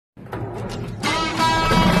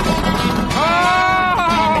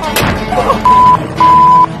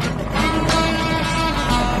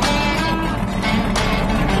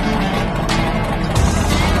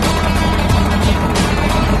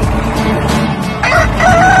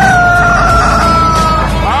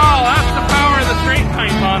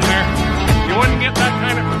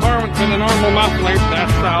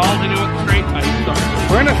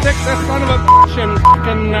this son of a bitch and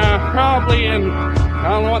fucking probably in, I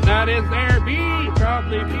don't know what that is there, B,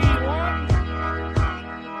 probably B1.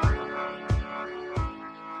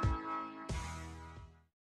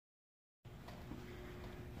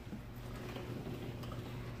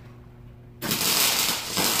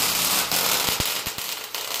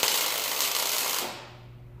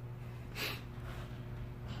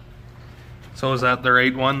 So is that the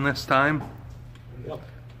right one this time? Yep.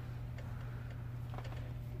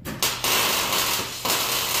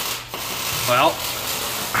 Well,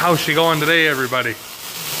 how's she going today, everybody?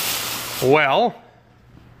 Well,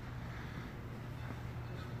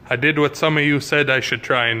 I did what some of you said I should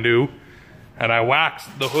try and do, and I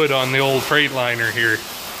waxed the hood on the old Freightliner here.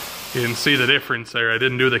 You can see the difference there. I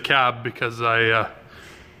didn't do the cab because I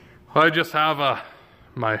just have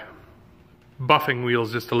my buffing wheel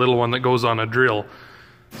is just a little one that goes on a drill.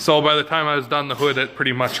 So by the time I was done the hood, it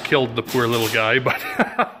pretty much killed the poor little guy, but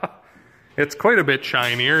it's quite a bit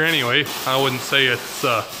shinier anyway. I wouldn't say it's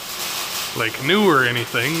like new or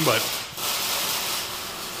anything, but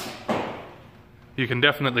you can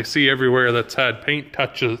definitely see everywhere that's had paint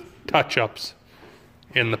touch-ups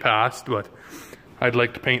in the past, but I'd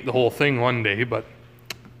like to paint the whole thing one day. But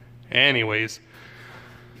anyways,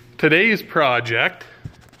 today's project,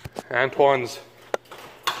 Antoine's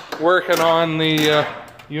working on the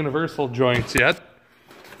universal joints yet,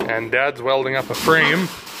 and Dad's welding up a frame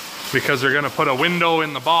because they're going to put a window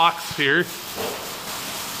in the box here.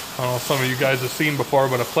 I don't know if some of you guys have seen before,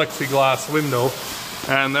 but a plexiglass window,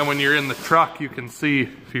 and then when you're in the truck you can see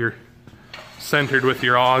if you're centered with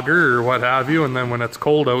your auger or what have you, and then when it's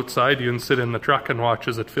cold outside you can sit in the truck and watch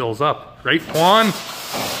as it fills up. Right, Juan?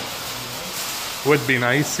 Would be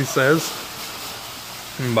nice, he says.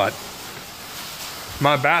 But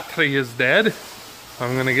my battery is dead.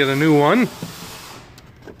 I'm gonna get a new one.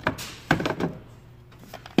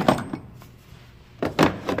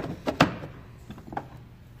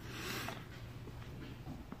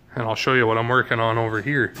 And I'll show you what I'm working on over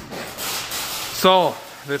here. So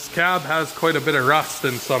this cab has quite a bit of rust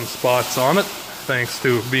in some spots on it, thanks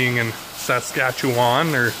to being in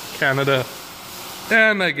Saskatchewan or Canada,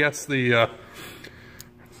 and I guess the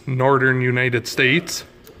northern United States.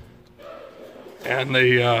 And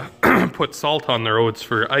they put salt on the roads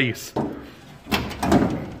for ice,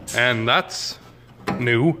 and that's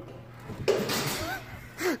new.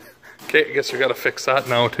 Okay, I guess we gotta fix that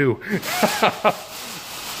now too.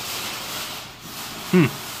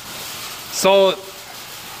 So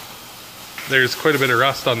there's quite a bit of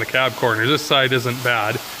rust on the cab corner. This side isn't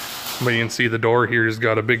bad, but you can see the door here has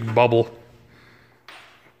got a big bubble.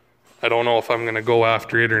 I don't know if I'm gonna go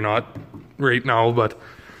after it or not right now, but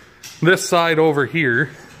this side over here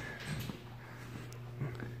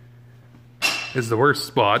is the worst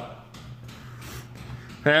spot.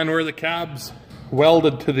 And where the cab's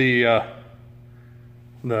welded to the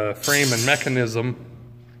frame and mechanism,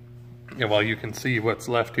 yeah, well, you can see what's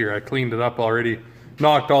left here. I cleaned it up already,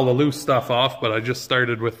 knocked all the loose stuff off, but I just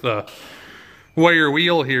started with the wire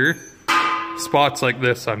wheel here. Spots like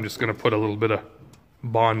this, I'm just gonna put a little bit of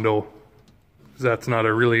Bondo. That's not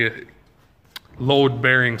a really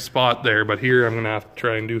load-bearing spot there, but here I'm gonna have to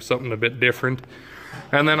try and do something a bit different.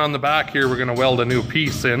 And then on the back here we're gonna weld a new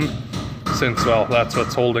piece in, since, well, that's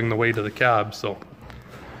what's holding the weight of the cab. So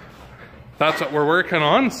that's what we're working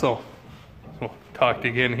on, so we'll talk to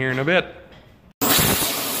you again here in a bit.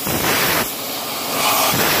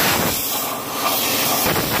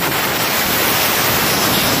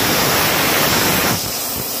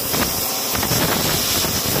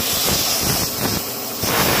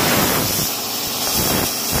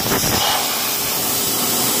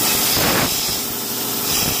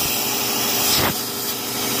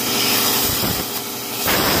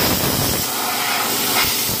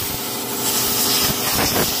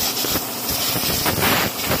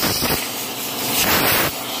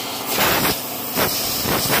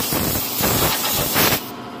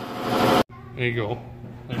 There you go.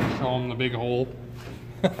 There, show them the big hole.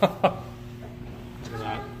 Look at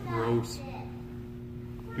that. Gross.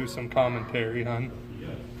 Do some commentary, hon.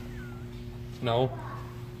 No?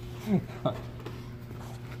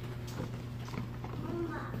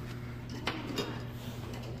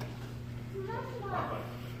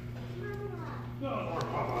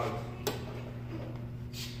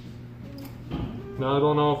 Now I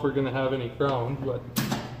don't know if we're gonna have any crowns, but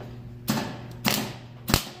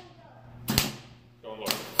don't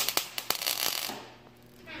look.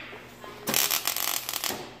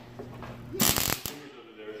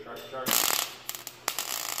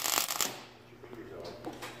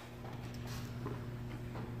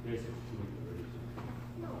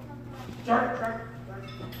 Shark.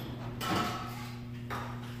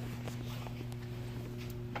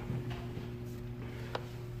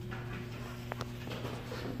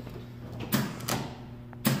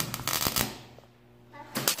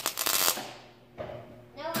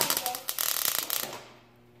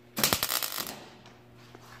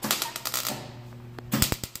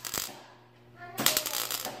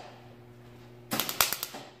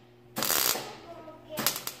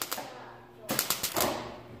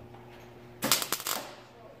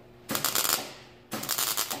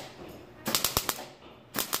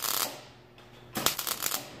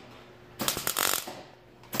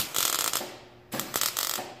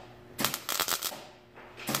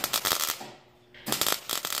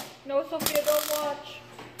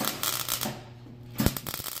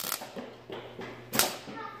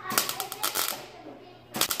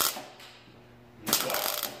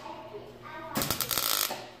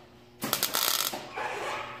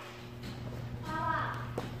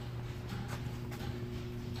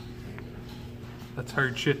 It's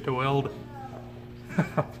hard shit to weld.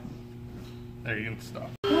 There, you can stop.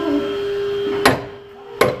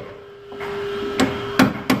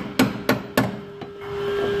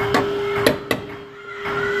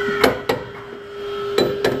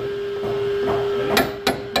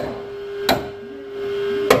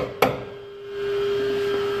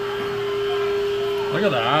 Look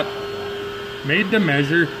at that. Made to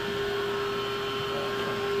measure.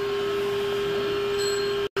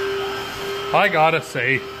 I gotta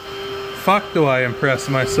say, fuck do I impress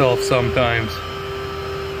myself sometimes.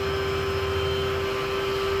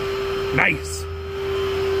 Nice.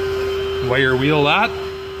 Wire wheel that,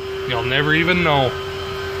 you'll never even know.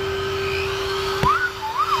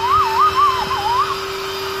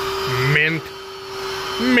 Mint.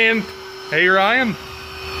 Mint. Hey Ryan,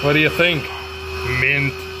 what do you think?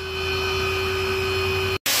 Mint.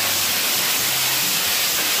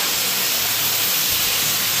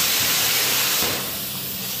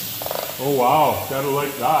 Oh wow, gotta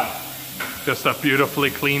like that. Just a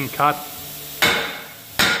beautifully clean cut.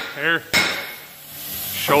 There.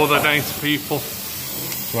 Show the nice people.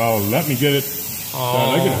 Wow, let me get it.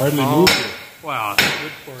 Oh, I can hardly move it. Wow, that's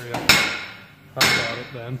good for you. I got it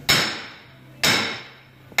then.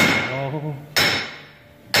 Oh.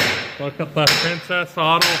 Look at that Princess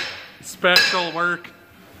Auto special work.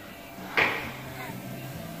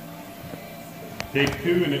 Take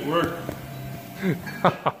two and it worked.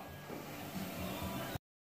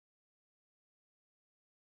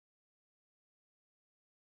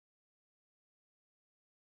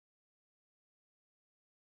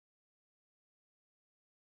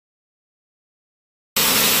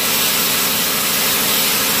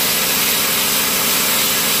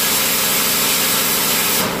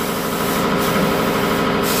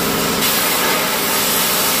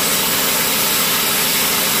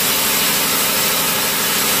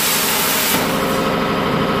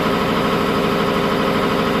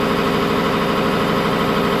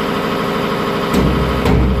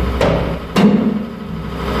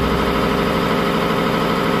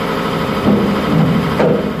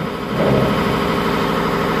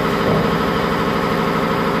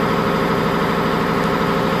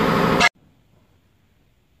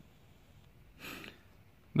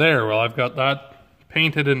 There, well I've got that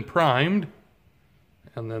painted and primed,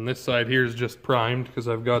 and then this side here is just primed because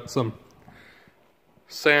I've got some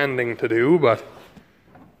sanding to do, but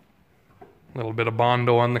a little bit of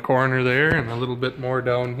Bondo on the corner there and a little bit more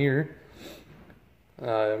down here.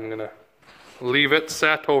 I'm gonna leave it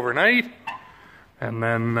set overnight, and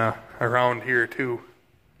then around here too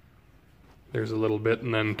there's a little bit,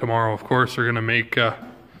 and then tomorrow of course we're gonna make a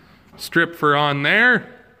strip for on there.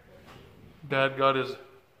 Dad got his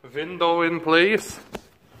window in place.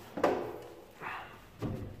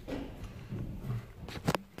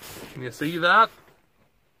 Can you see that?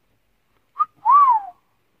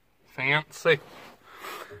 Fancy.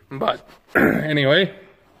 But anyway,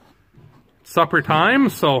 supper time,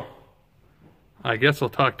 so I guess I'll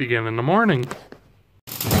talk to you again in the morning.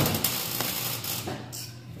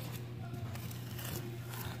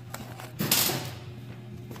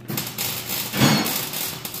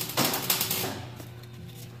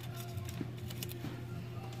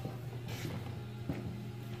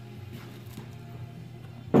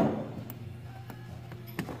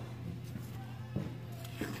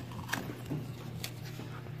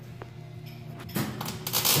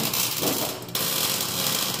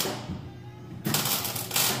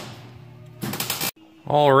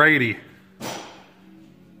 Alrighty.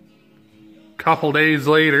 Couple days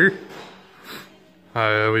later,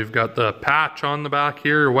 we've got the patch on the back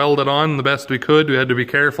here welded on the best we could. We had to be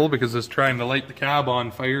careful because it's trying to light the cab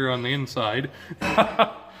on fire on the inside.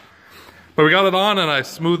 But we got it on, and I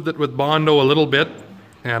smoothed it with Bondo a little bit,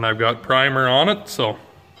 and I've got primer on it, so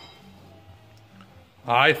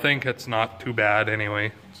I think it's not too bad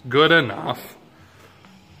anyway. It's good enough.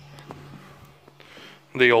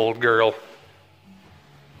 The old girl.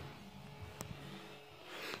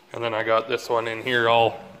 And then I got this one in here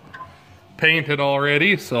all painted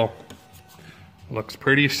already, so looks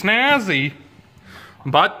pretty snazzy.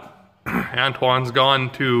 But Antoine's gone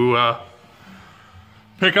to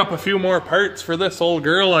pick up a few more parts for this old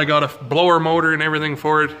girl. I got a blower motor and everything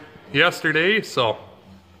for it yesterday, so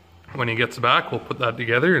when he gets back we'll put that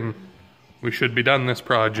together and we should be done this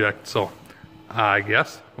project. So I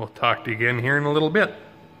guess we'll talk to you again here in a little bit.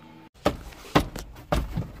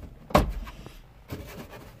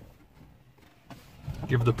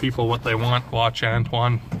 Give the people what they want. Watch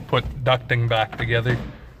Antoine put ducting back together.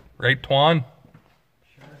 Right, Twan?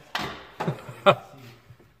 Sure.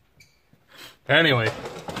 Anyway.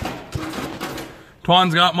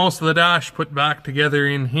 Twan's got most of the dash put back together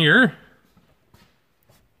in here.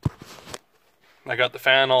 I got the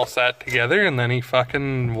fan all set together, and then he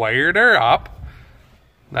fucking wired her up.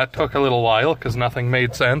 That took a little while because nothing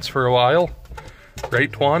made sense for a while. Right,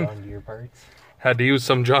 Twan? John Deere parts. Had to use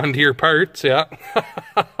some John Deere parts, yeah.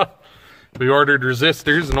 We ordered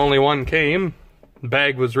resistors and only one came. The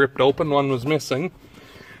bag was ripped open, one was missing.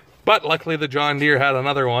 But luckily the John Deere had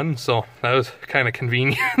another one, so that was kind of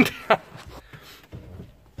convenient.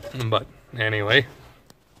 But anyway.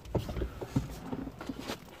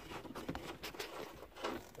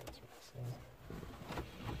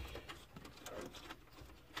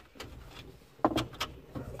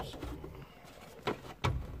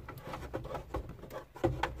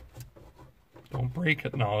 Don't break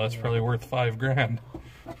it now, that's probably worth $5 grand.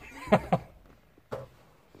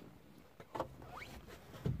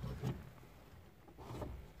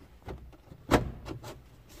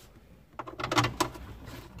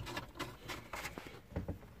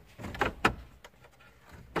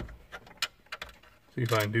 See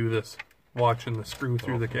if I can do this, watching the screw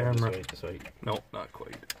through the camera. This way. No, not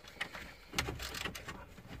quite.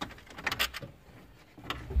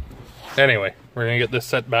 Anyway, we're gonna get this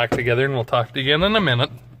set back together and we'll talk to you again in a minute.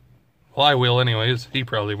 Well, I will anyways, he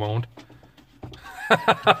probably won't.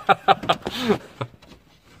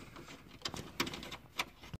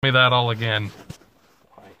 Me that all again.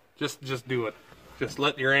 Why? Just do it. Just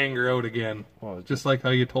let your anger out again. Well, just like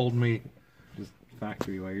how you told me. Just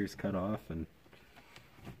factory wires cut off and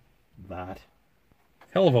that.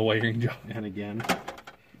 Hell of a wiring job. And again.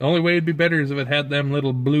 The only way it'd be better is if it had them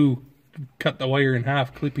little blue cut the wire in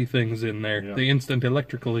half clippy things in there. Yeah. The instant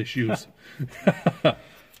electrical issues.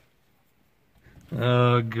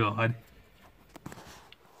 Oh God.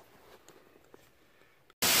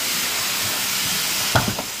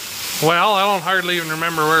 Well, I don't hardly even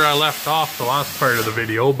remember where I left off the last part of the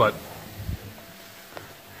video, but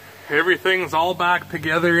everything's all back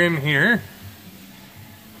together in here.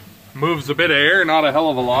 Moves a bit of air, not a hell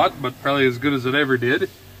of a lot, but probably as good as it ever did.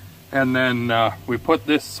 And then we put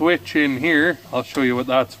this switch in here. I'll show you what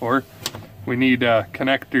that's for. We need a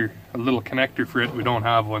connector, a little connector for it. We don't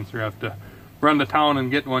have one, so we have to run to town and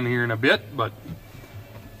get one here in a bit, but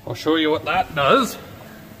I'll show you what that does.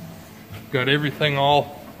 Got everything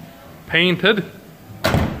all painted.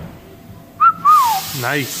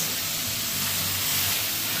 Nice.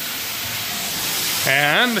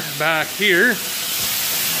 And back here,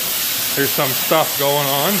 there's some stuff going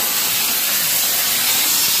on.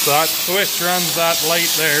 So that switch runs that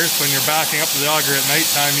light there, so when you're backing up to the auger at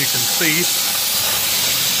nighttime you can see.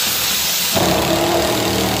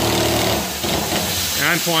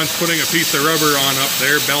 Antoine's putting a piece of rubber on up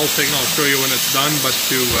there, belting. I'll show you when it's done, but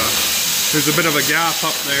there's a bit of a gap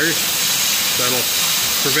up there that'll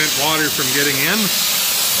prevent water from getting in.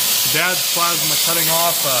 Dad's plasma cutting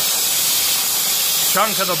off a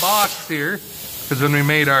chunk of the box here, because when we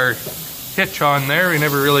made our hitch on there, we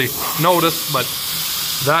never really noticed, but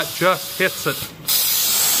that just hits it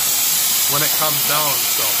when it comes down.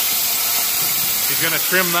 So he's going to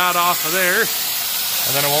trim that off of there,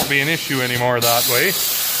 and then it won't be an issue anymore that way.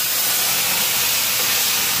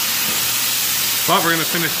 But we're going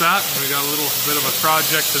to finish that. We got a little bit of a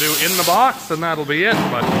project to do in the box, and that'll be it.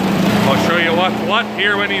 But I'll show you what's what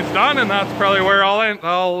here when he's done, and that's probably where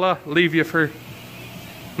I'll leave you for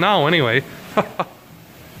now anyway.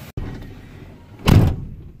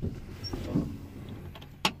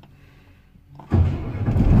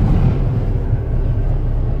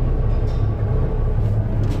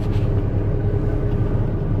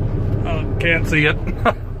 Can't see it.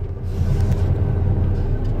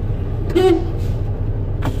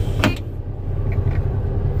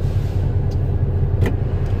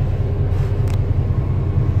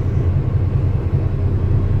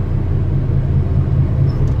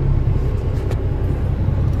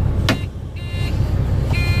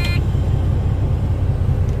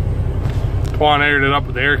 Twan aired it up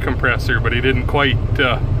with the air compressor, but he didn't quite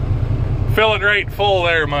fill it right full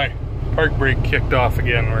there. My park brake kicked off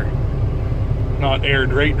again. We're not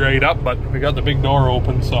aired right up, but we got the big door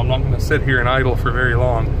open, so I'm not going to sit here and idle for very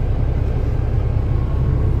long.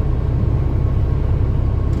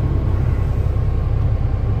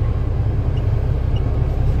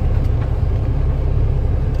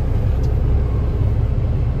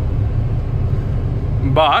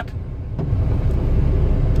 But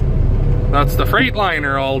that's the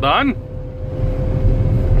Freightliner all done.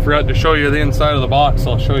 I forgot to show you the inside of the box.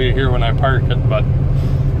 I'll show you here when I park it, but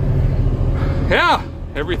yeah,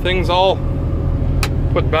 everything's all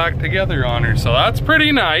put back together on her, so that's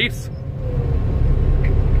pretty nice.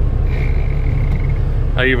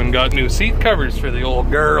 I even got new seat covers for the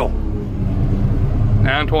old girl.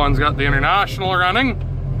 Antoine's got the International running.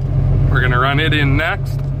 We're gonna run it in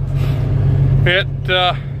next. It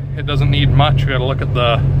doesn't need much. We gotta look at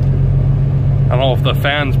the, I don't know if the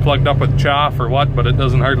fan's plugged up with chaff or what, but it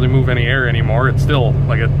doesn't hardly move any air anymore. It's still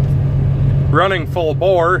like it's running full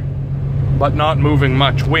bore, but not moving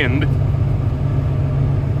much wind.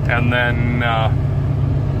 And then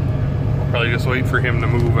we'll probably just wait for him to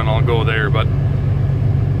move and I'll go there, but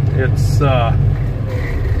it's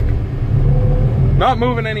not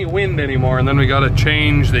moving any wind anymore. And then we gotta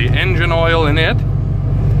change the engine oil in it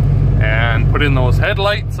and put in those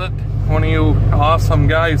headlights that one of you awesome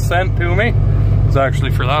guys sent to me. It's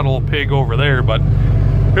actually for that old pig over there, but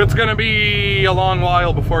it's gonna be a long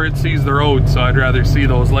while before it sees the road, so I'd rather see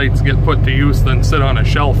those lights get put to use than sit on a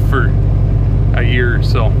shelf for a year or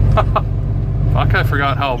so. Fuck, I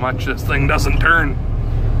forgot how much this thing doesn't turn.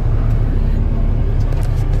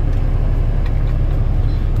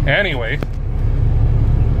 Anyway,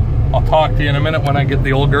 I'll talk to you in a minute when I get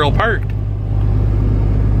the old girl parked.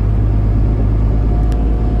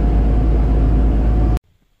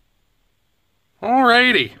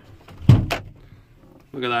 Alrighty.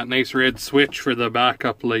 Look at that nice red switch for the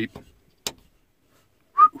backup light.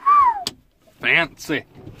 Fancy.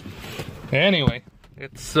 Anyway,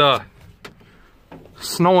 it's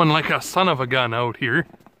snowing like a son of a gun out here.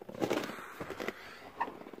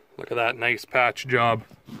 Look at that nice patch job.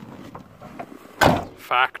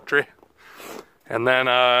 Factory. And then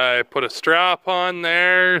I put a strap on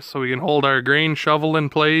there so we can hold our grain shovel in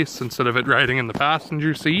place instead of it riding in the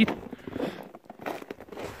passenger seat.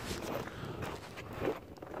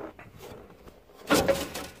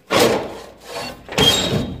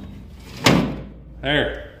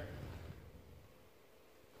 There.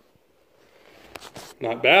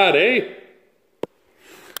 Not bad, eh?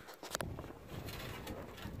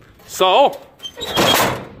 So,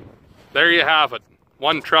 there you have it.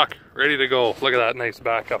 One truck ready to go. Look at that nice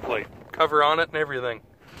backup light. Cover on it and everything.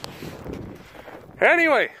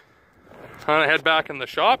 Anyway, I'm gonna head back in the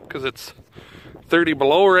shop because it's 30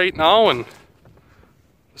 below right now and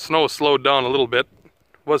the snow slowed down a little bit. It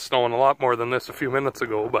was snowing a lot more than this a few minutes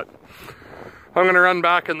ago, but I'm gonna run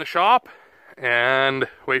back in the shop and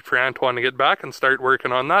wait for Antoine to get back and start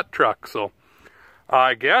working on that truck. So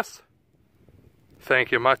I guess,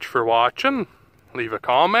 thank you much for watching. Leave a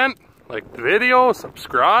comment, like the video,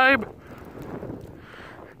 subscribe.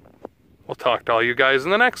 We'll talk to all you guys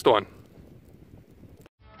in the next one.